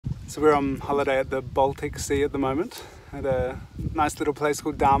So we're on holiday at the Baltic Sea at the moment, at a nice little place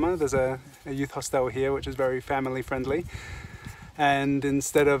called Dama. There's a youth hostel here which is very family friendly, and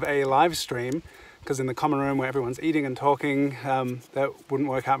instead of a live stream, because in the common room where everyone's eating and talking, that wouldn't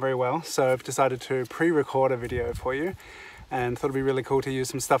work out very well, so I've decided to pre-record a video for you and thought it'd be really cool to use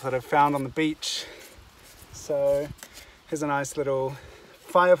some stuff that I've found on the beach. So here's a nice little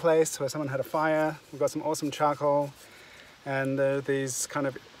fireplace where someone had a fire. We've got some awesome charcoal, and these kind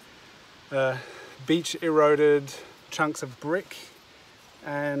of beach eroded chunks of brick,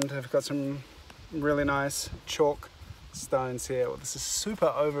 and I've got some really nice chalk stones here. Well, this is super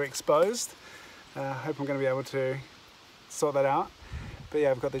overexposed. I hope I'm going to be able to sort that out. But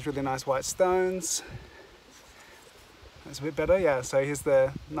yeah, I've got these really nice white stones. That's a bit better, yeah. So here's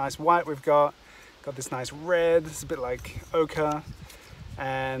the nice white we've got. Got this nice red, it's a bit like ochre,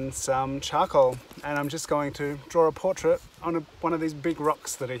 and some charcoal. And I'm just going to draw a portrait on one of these big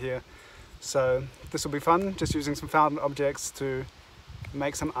rocks that are here. So this will be fun, just using some found objects to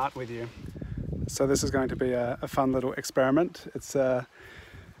make some art with you. So this is going to be a fun little experiment. It's out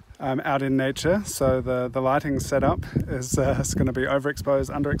in nature, so the lighting setup is going to be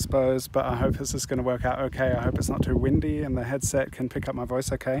overexposed, underexposed, but I hope this is going to work out okay. I hope it's not too windy and the headset can pick up my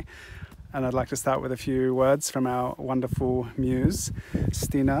voice okay. And I'd like to start with a few words from our wonderful muse,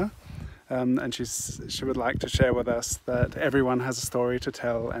 Stinna. And she would like to share with us that everyone has a story to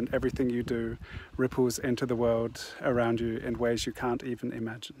tell, and everything you do ripples into the world around you in ways you can't even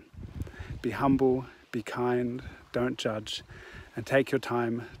imagine. Be humble, be kind, don't judge, and take your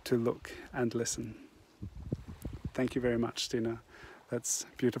time to look and listen. Thank you very much, Stinna. That's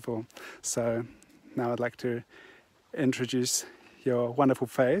beautiful. So now I'd like to introduce your wonderful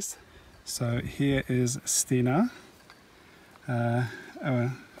face. So here is Stinna.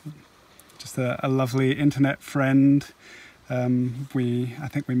 Just a lovely internet friend. I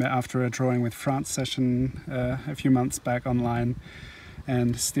think we met after a drawing with France session a few months back online,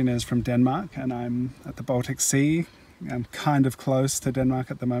 and Stinna is from Denmark, and I'm at the Baltic Sea. I'm kind of close to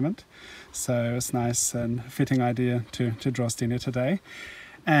Denmark at the moment, so it's nice and fitting idea to draw Stinna today.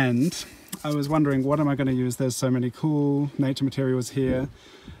 And I was wondering, what am I going to use? There's so many cool nature materials here,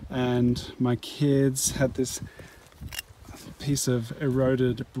 and my kids had this piece of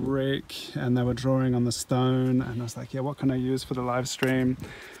eroded brick and they were drawing on the stone, and I was like, yeah, what can I use for the live stream?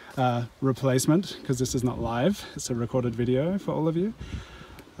 Replacement, because this is not live, it's a recorded video for all of you.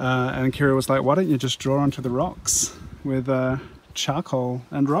 And Kira was like, why don't you just draw onto the rocks with charcoal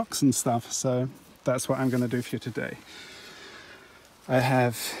and rocks and stuff? So that's what I'm going to do for you today. I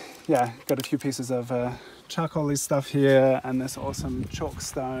have, yeah, got a few pieces of charcoal-y stuff here and this awesome chalk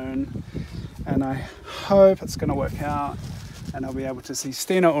stone, and I hope it's going to work out and I'll be able to see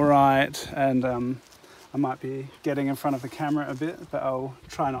Stinna all right, and I might be getting in front of the camera a bit, but I'll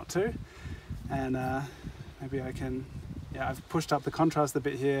try not to. And maybe I can, yeah, I've pushed up the contrast a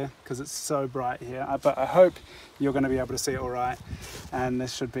bit here because it's so bright here, but I hope you're going to be able to see it all right, and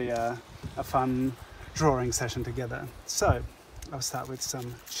this should be a fun drawing session together. So I'll start with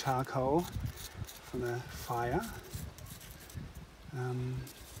some charcoal from the fire, and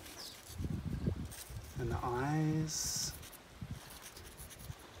the eyes,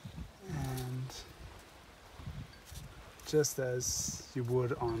 and just as you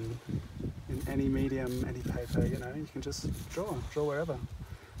would in any medium, any paper, you know, you can just draw wherever.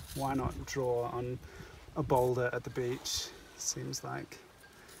 Why not draw on a boulder at the beach? Seems like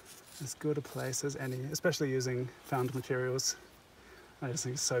as good a place as any, especially using found materials. I just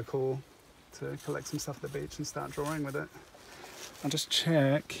think it's so cool to collect some stuff at the beach and start drawing with it. I'll just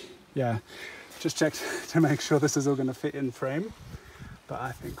check, yeah, just checked to make sure this is all going to fit in frame, but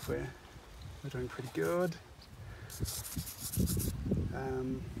I think we're doing pretty good.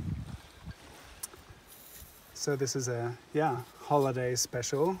 So this is a, yeah, holiday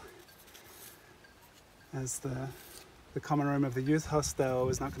special, as the common room of the youth hostel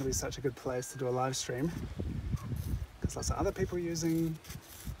is not going to be such a good place to do a live stream, because lots of other people using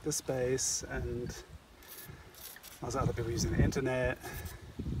the space and lots of other people using the internet.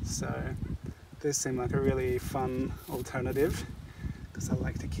 So this seemed like a really fun alternative, because I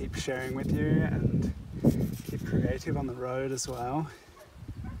like to keep sharing with you and keep creative on the road as well.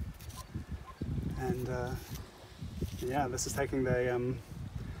 And yeah, this is taking the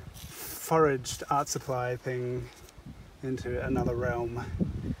foraged art supply thing into another realm.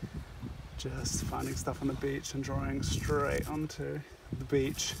 Just finding stuff on the beach and drawing straight onto the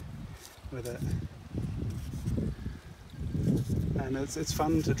beach with it. And it's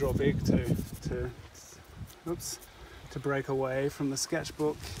fun to draw big too, to break away from the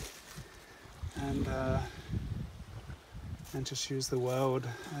sketchbook and and just use the world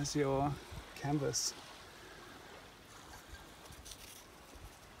as your canvas.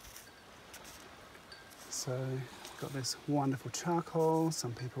 So got this wonderful charcoal.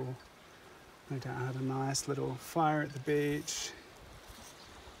 Some people no doubt had a nice little fire at the beach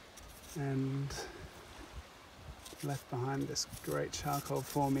and left behind this great charcoal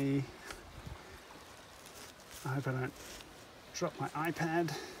for me. I hope I don't drop my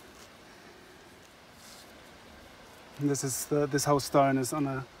iPad. And this whole stone is on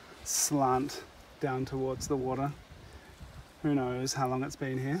a slant down towards the water. Who knows how long it's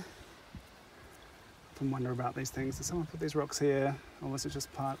been here? I often wonder about these things. Did someone put these rocks here, or was it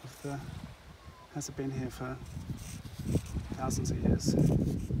just part of the... Has it been here for thousands of years?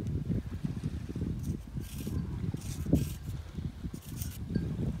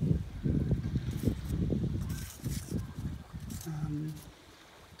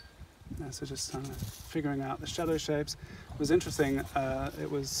 So just kind of figuring out the shadow shapes. It was interesting,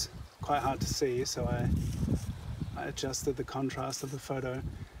 it was quite hard to see, so I adjusted the contrast of the photo,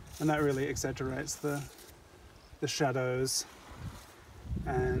 and that really exaggerates the shadows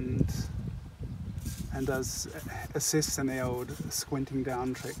and does assist in the old squinting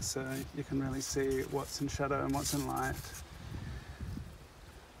down trick, so you can really see what's in shadow and what's in light.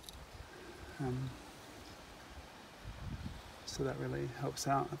 So that really helps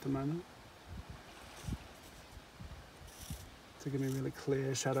out at the moment to give me really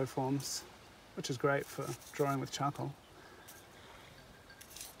clear shadow forms, which is great for drawing with charcoal.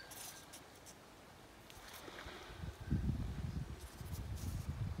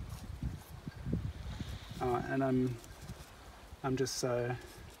 And I'm just so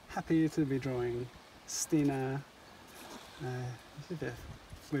happy to be drawing Stinna.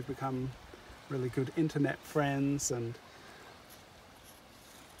 We've become really good internet friends, and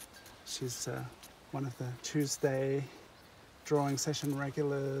she's one of the Tuesday drawing session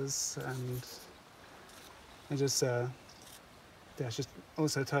regulars, and she's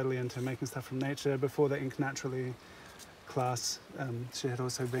also totally into making stuff from nature. Before the Ink Naturally class, she had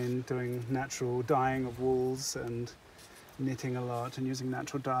also been doing natural dyeing of wools and knitting a lot and using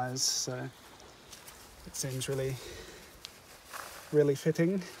natural dyes, so it seems really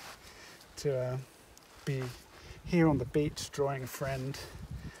fitting to be here on the beach drawing a friend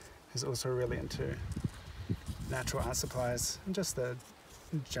who's also really into natural art supplies and just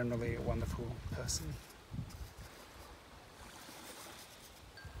generally a wonderful person.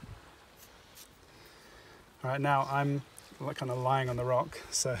 All right, now I'm kind of lying on the rock,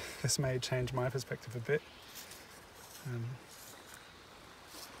 so this may change my perspective a bit.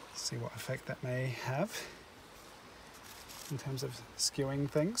 See what effect that may have in terms of skewing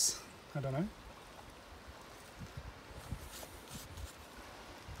things. I don't know.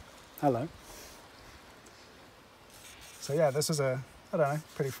 Hello. So yeah, this was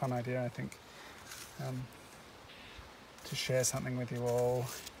pretty fun idea, I think, to share something with you all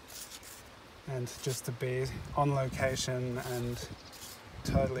and just to be on location and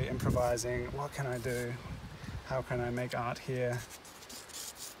totally improvising. What can I do? How can I make art here?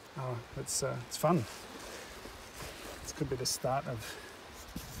 Oh, it's fun. This could be the start of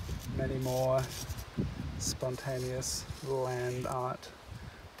many more spontaneous land art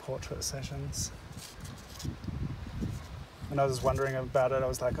portrait sessions. And I was wondering about it. I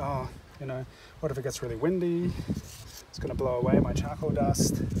was like, oh, what if it gets really windy? It's going to blow away my charcoal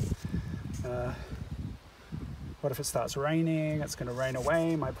dust. What if it starts raining? It's going to rain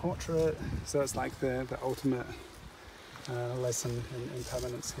away my portrait. So it's like the ultimate lesson in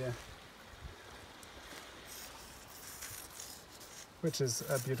permanence here, which is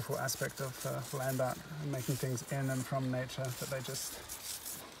a beautiful aspect of land art, and making things in and from nature, that they just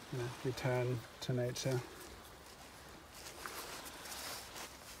return to nature.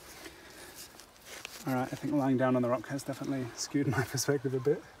 All right, I think lying down on the rock has definitely skewed my perspective a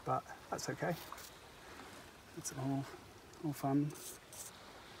bit, but that's okay. It's all fun.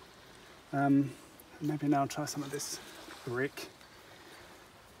 Maybe now I'll try some of this brick.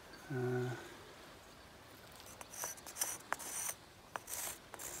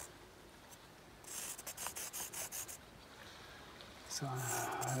 So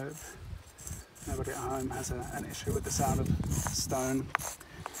I hope nobody at home has an issue with the sound of stone,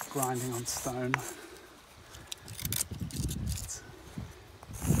 grinding on stone.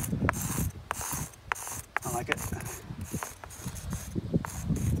 I like it. Okay,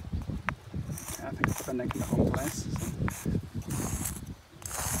 I think I put the neck in the wrong place.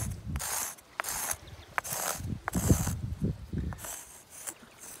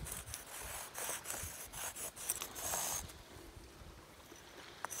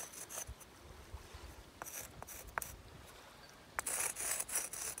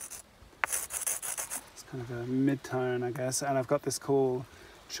 kind of a mid-tone, I guess. And I've got this cool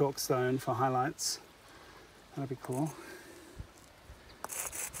chalk stone for highlights. That'll be cool.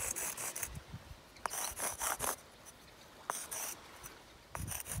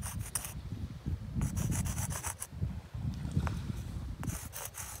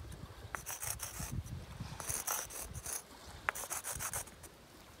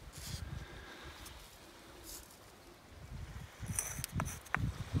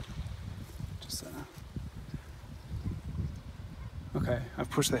 Okay, I've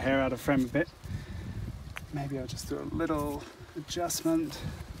pushed the hair out of frame a bit. Maybe I'll just do a little adjustment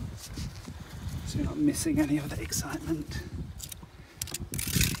so you're not missing any of the excitement.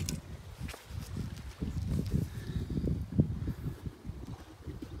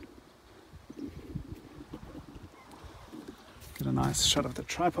 Get a nice shot of the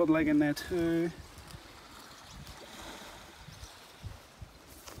tripod leg in there too.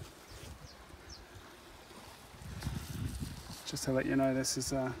 Just to let you know, this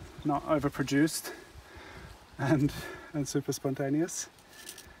is not overproduced and super spontaneous,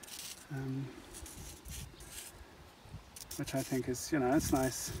 which I think is, it's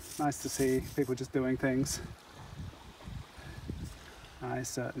nice to see people just doing things. I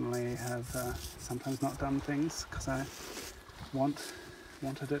certainly have sometimes not done things because I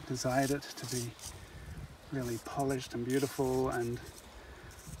wanted it, desired it to be really polished and beautiful, and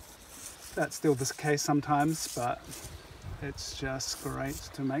that's still the case sometimes, but it's just great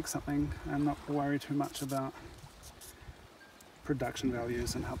to make something and not worry too much about production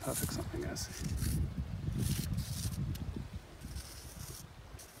values and how perfect something is.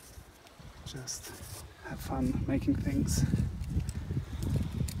 Just have fun making things.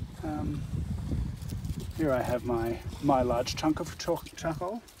 Here I have my large chunk of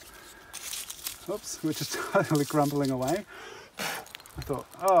charcoal. Oops, which is totally crumbling away. I thought,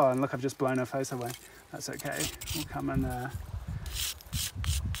 oh, and look, I've just blown her face away. That's okay. We'll come and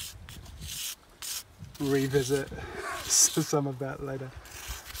revisit some of that later.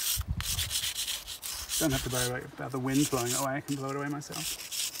 Don't have to worry about the wind blowing it away. I can blow it away myself.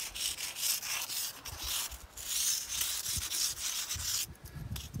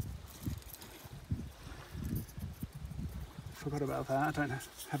 Forgot about that. I don't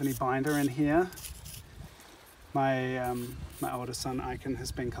have any binder in here. My older son Icon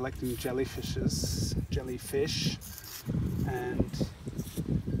has been collecting jellyfish, and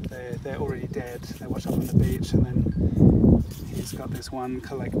they're already dead. They wash up on the beach, and then he's got this one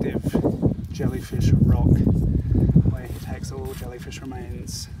collective jellyfish rock where he takes all jellyfish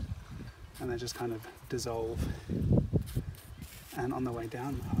remains and they just kind of dissolve. And on the way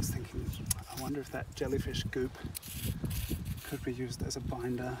down, I was thinking, I wonder if that jellyfish goop could be used as a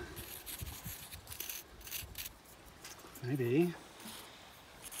binder. Maybe.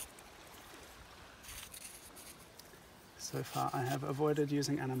 So far I have avoided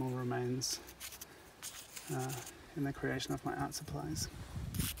using animal remains in the creation of my art supplies.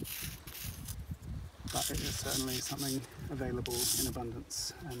 But it is certainly something available in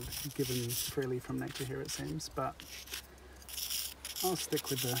abundance and given freely from nature here, it seems. But I'll stick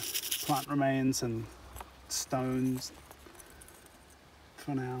with the plant remains and stones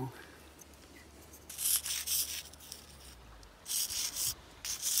for now.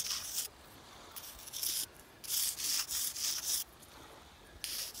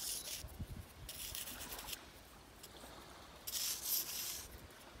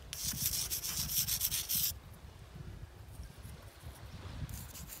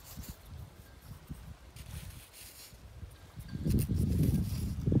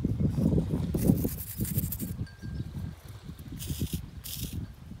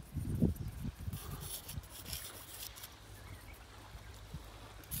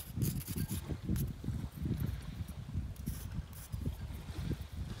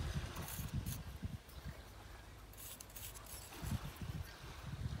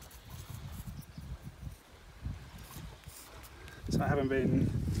 So I haven't been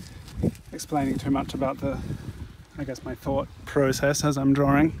explaining too much about my thought process as I'm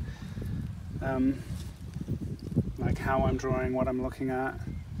drawing. Like how I'm drawing, what I'm looking at.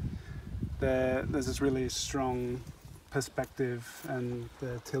 There's this really strong perspective, and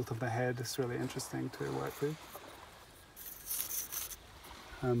the tilt of the head is really interesting to work with.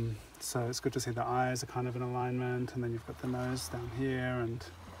 So it's good to see the eyes are kind of in alignment, and then you've got the nose down here, and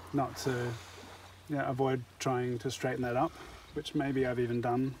not to avoid trying to straighten that up, which maybe I've even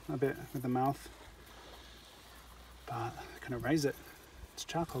done a bit with the mouth. But I can erase it. It's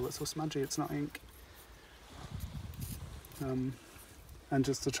charcoal, it's all smudgy, it's not ink. And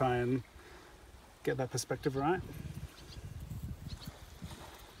just to try and get that perspective right.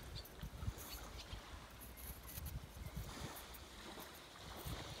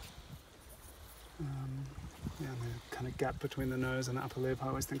 kind of gap between the nose and the upper lip, I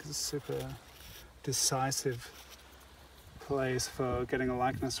always think is a super decisive place for getting a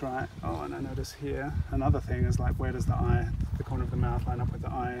likeness right. Oh, and I notice here, another thing is like, where does the eye, the corner of the mouth line up with the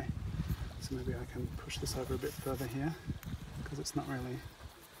eye? So maybe I can push this over a bit further here, because it's not really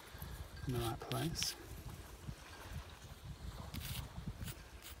in the right place.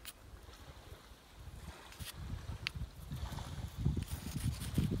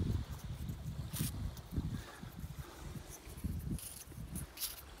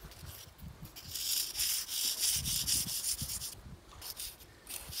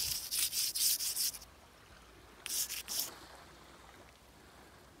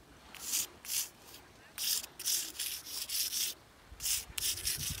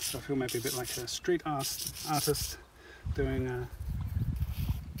 So I feel maybe a bit like a street artist doing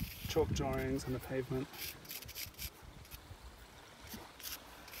chalk drawings on the pavement.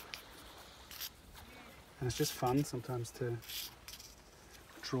 And it's just fun sometimes to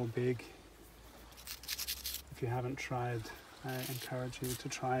draw big. If you haven't tried, I encourage you to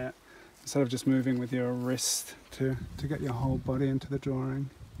try it. Instead of just moving with your wrist to get your whole body into the drawing.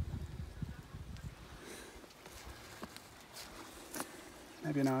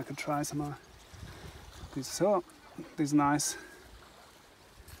 Maybe now I could try some of these nice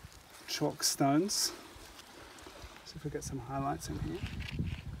chalk stones. See if we get some highlights in here.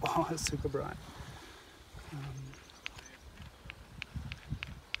 Oh, it's super bright.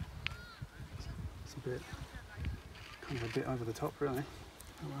 It's kind of a bit over the top, really.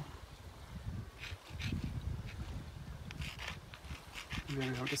 Oh well.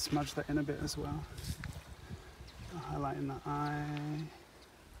 Maybe I'll just smudge that in a bit as well. A highlight in the eye.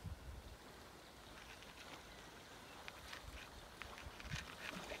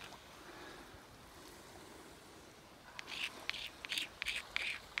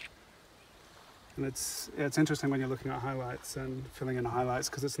 And it's interesting when you're looking at highlights and filling in highlights,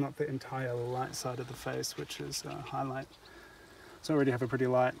 because it's not the entire light side of the face which is a highlight. So I already have a pretty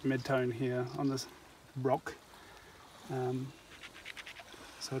light mid-tone here on this rock.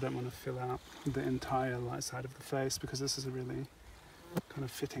 So I don't want to fill out the entire light side of the face, because this is a really kind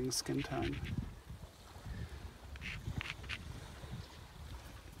of fitting skin tone.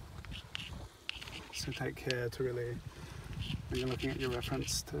 So take care to really, when you're looking at your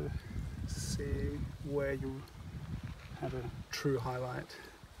reference, to see where you have a true highlight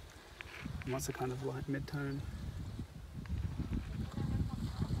and what's a kind of light mid-tone.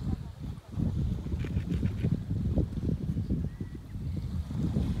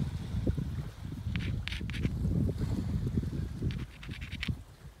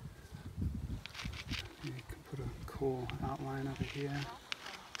 You can put a cool outline over here.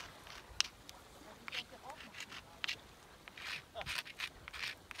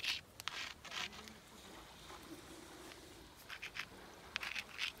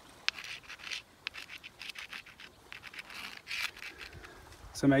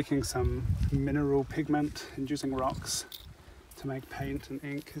 So making some mineral pigment and using rocks to make paint and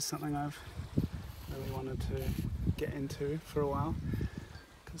ink is something I've really wanted to get into for a while,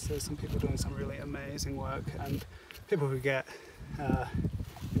 because there's some people doing some really amazing work, and people who get,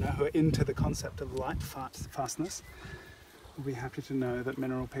 who are into the concept of light fastness will be happy to know that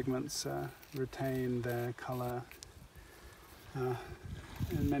mineral pigments retain their colour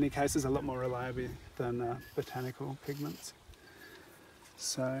in many cases a lot more reliably than botanical pigments.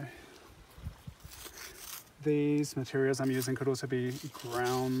 So these materials I'm using could also be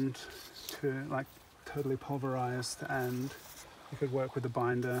ground to like totally pulverized, and you could work with a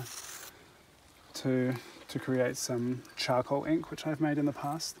binder to create some charcoal ink, which I've made in the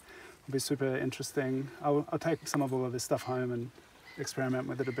past. It'll be super interesting. I'll take some of all of this stuff home and experiment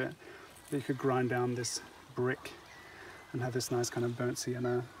with it a bit. But you could grind down this brick and have this nice kind of burnt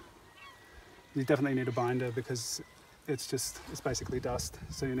sienna. You definitely need a binder, because it's basically dust,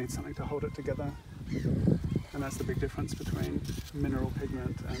 so you need something to hold it together. And that's the big difference between mineral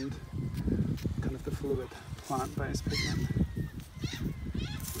pigment and kind of the fluid plant-based pigment,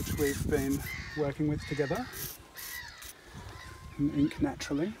 which we've been working with together in ink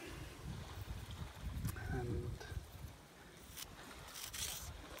naturally. And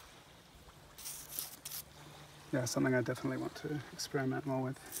yeah, something I definitely want to experiment more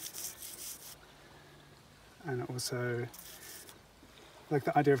with. And also like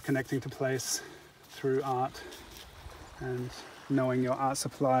the idea of connecting to place through art and knowing your art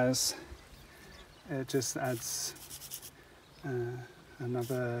suppliers. It just adds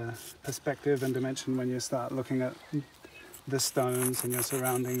another perspective and dimension when you start looking at the stones and your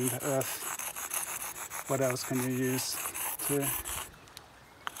surrounding, the earth. What else can you use to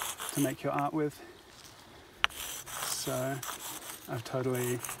make your art with? So I've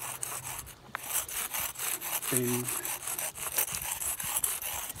totally been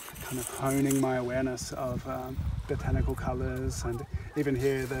kind of honing my awareness of botanical colours, and even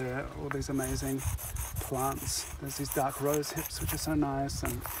here there are all these amazing plants. There's these dark rose hips which are so nice,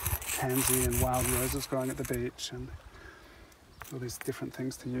 and tansy and wild roses growing at the beach, and all these different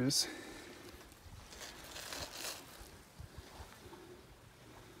things to use.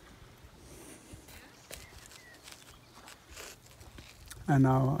 And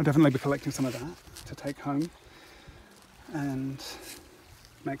I'll definitely be collecting some of that to take home and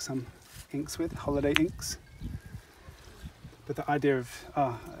make some inks with, holiday inks. But the idea of,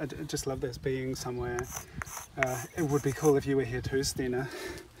 I just love this, being somewhere. It would be cool if you were here too, Stinna,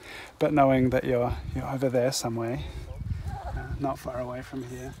 but knowing that you're over there somewhere, not far away from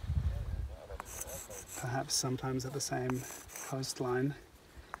here, perhaps sometimes at the same coastline,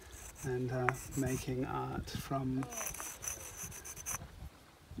 and making art from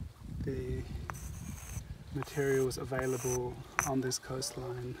the materials available on this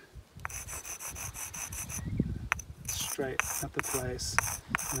coastline, straight at the place.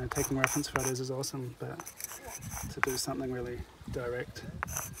 You know, taking reference photos is awesome, but to do something really direct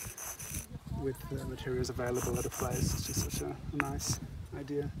with the materials available at a place is just such a nice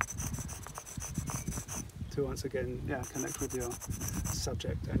idea. To once again, connect with your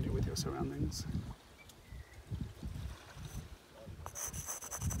subject and with your surroundings.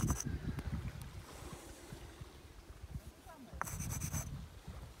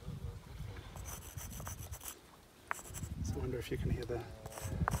 So I wonder if you can hear the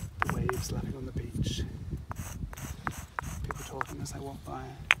waves lapping on the beach. People talking as they walk by.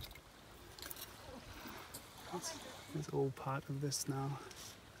 It's all part of this now.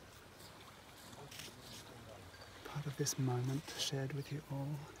 Part of this moment shared with you all.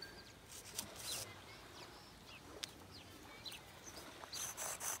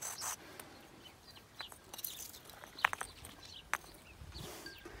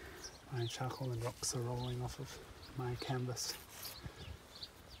 My charcoal and rocks are rolling off of my canvas.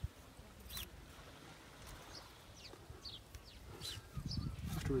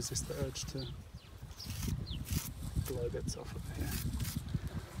 I have to resist the urge to blow bits off of here.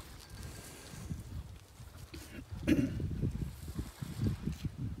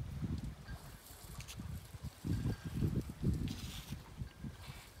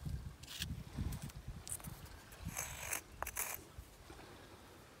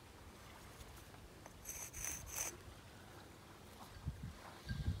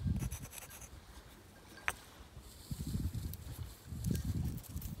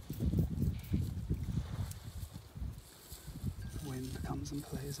 Wind comes and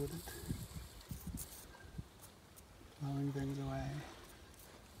plays with it, blowing things away.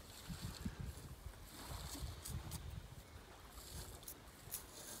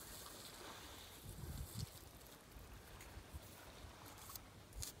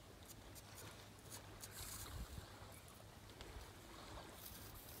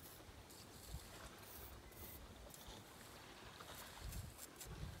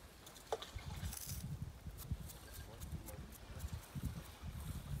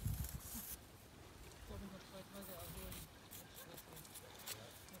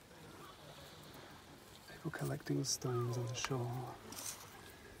 People collecting stones on the shore.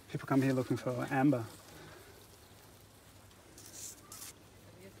 People come here looking for amber.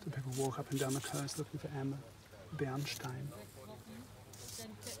 Do people walk up and down the coast looking for amber? Bernstein.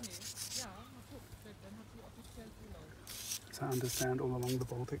 So I understand all along the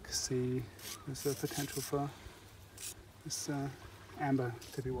Baltic Sea there's the potential for this amber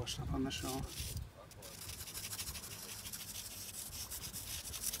to be washed up on the shore.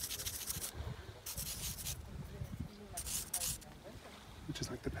 Which is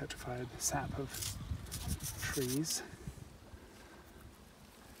like the petrified sap of trees.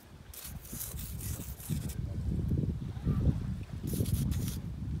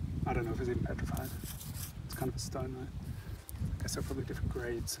 I don't know if it's even petrified. It's kind of a stone though. I guess they're probably different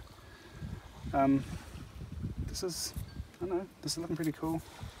grades. This is, I don't know, this is looking pretty cool.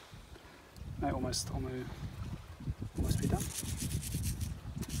 May almost be done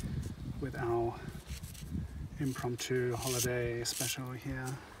with our impromptu holiday special here.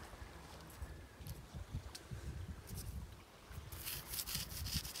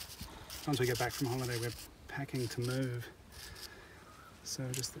 Once we get back from holiday, we're packing to move. So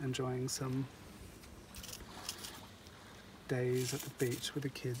just enjoying some days at the beach with the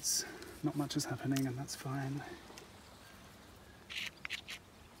kids. Not much is happening, and that's fine.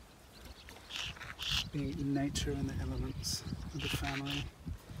 Being in nature and the elements with the family.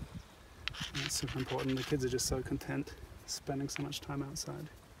 And it's super important. The kids are just so content spending so much time outside.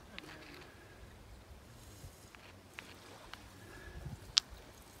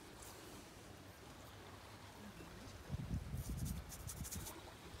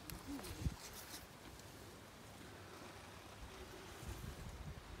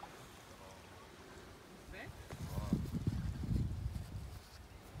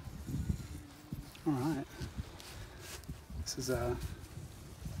 All right. This is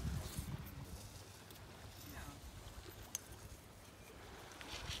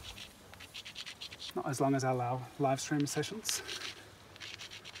not as long as our live stream sessions.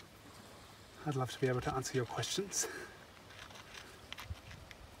 I'd love to be able to answer your questions.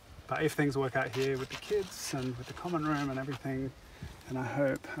 But if things work out here with the kids and with the common room and everything, then I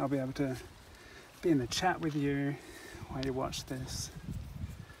hope I'll be able to be in the chat with you while you watch this.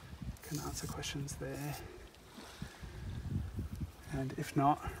 Can answer questions there. And if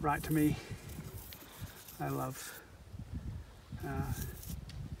not, write to me. I love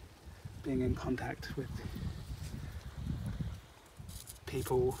being in contact with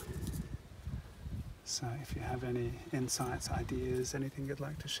people. So if you have any insights, ideas, anything you'd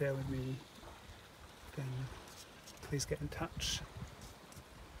like to share with me, then please get in touch.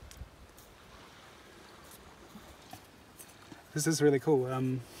 This is really cool.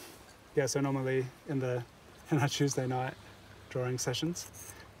 Yeah, so normally in our Tuesday night drawing sessions,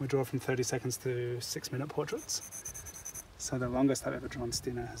 we draw from 30 seconds to 6-minute portraits. So the longest I've ever drawn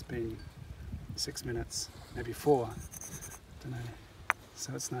Stinna has been 6 minutes, maybe 4, don't know.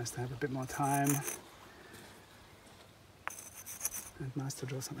 So it's nice to have a bit more time. And nice to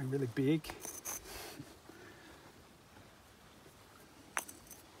draw something really big.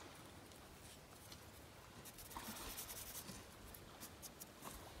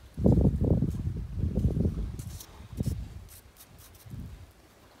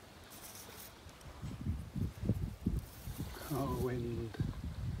 Oh, wind.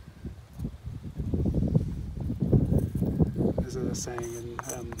 There's a saying in,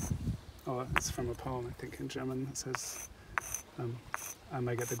 oh, it's from a poem, I think, in German that says, I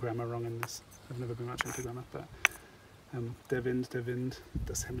may get the grammar wrong in this, I've never been much into grammar, but der Wind,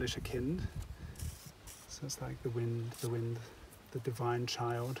 das himmlische Kind. So it's like the wind, the divine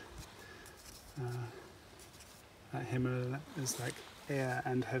child. Himmel is like air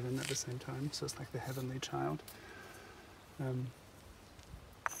and heaven at the same time, so it's like the heavenly child. And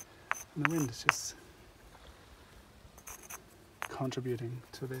the wind is just contributing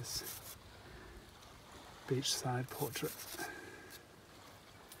to this beachside portrait.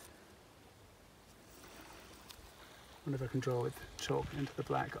 Wonder if I can draw with chalk into the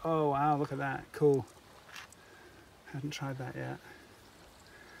black. Oh wow, look at that, cool. Hadn't tried that yet.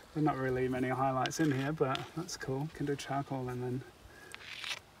 There's not really many highlights in here, but that's cool. Can do charcoal and then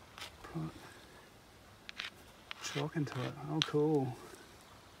put chalk into it. Oh cool.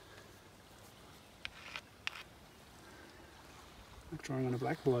 Like drawing on a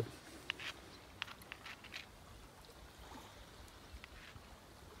blackboard.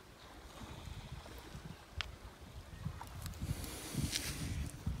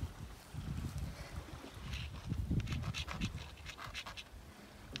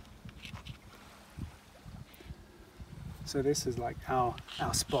 So this is like our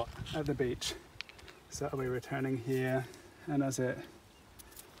spot at the beach. So I'll be returning here, and as it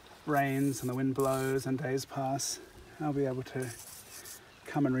rains and the wind blows and days pass, I'll be able to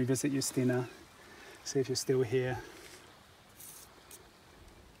come and revisit you, Stinna, see if you're still here.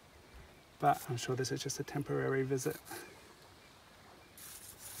 But I'm sure this is just a temporary visit.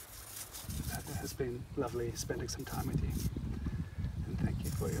 But it has been lovely spending some time with you. And thank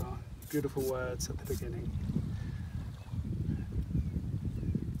you for your beautiful words at the beginning.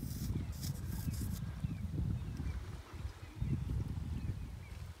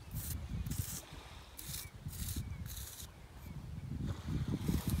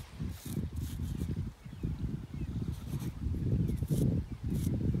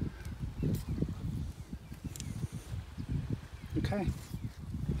 Okay,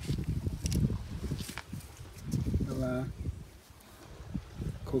 we'll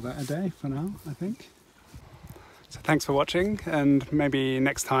call that a day for now, I think. So thanks for watching, and maybe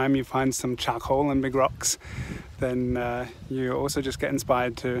next time you find some charcoal and big rocks, then you also just get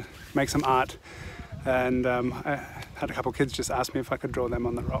inspired to make some art. And I had a couple of kids just ask me if I could draw them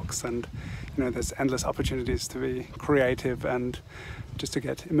on the rocks, and you know, there's endless opportunities to be creative and just to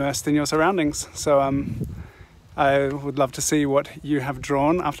get immersed in your surroundings. So I would love to see what you have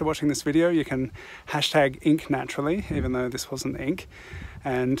drawn after watching this video. You can hashtag ink naturally, even though this wasn't ink,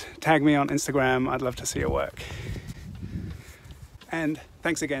 and tag me on Instagram. I'd love to see your work. And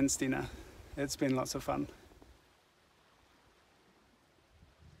thanks again, Stinna. it's been lots of fun.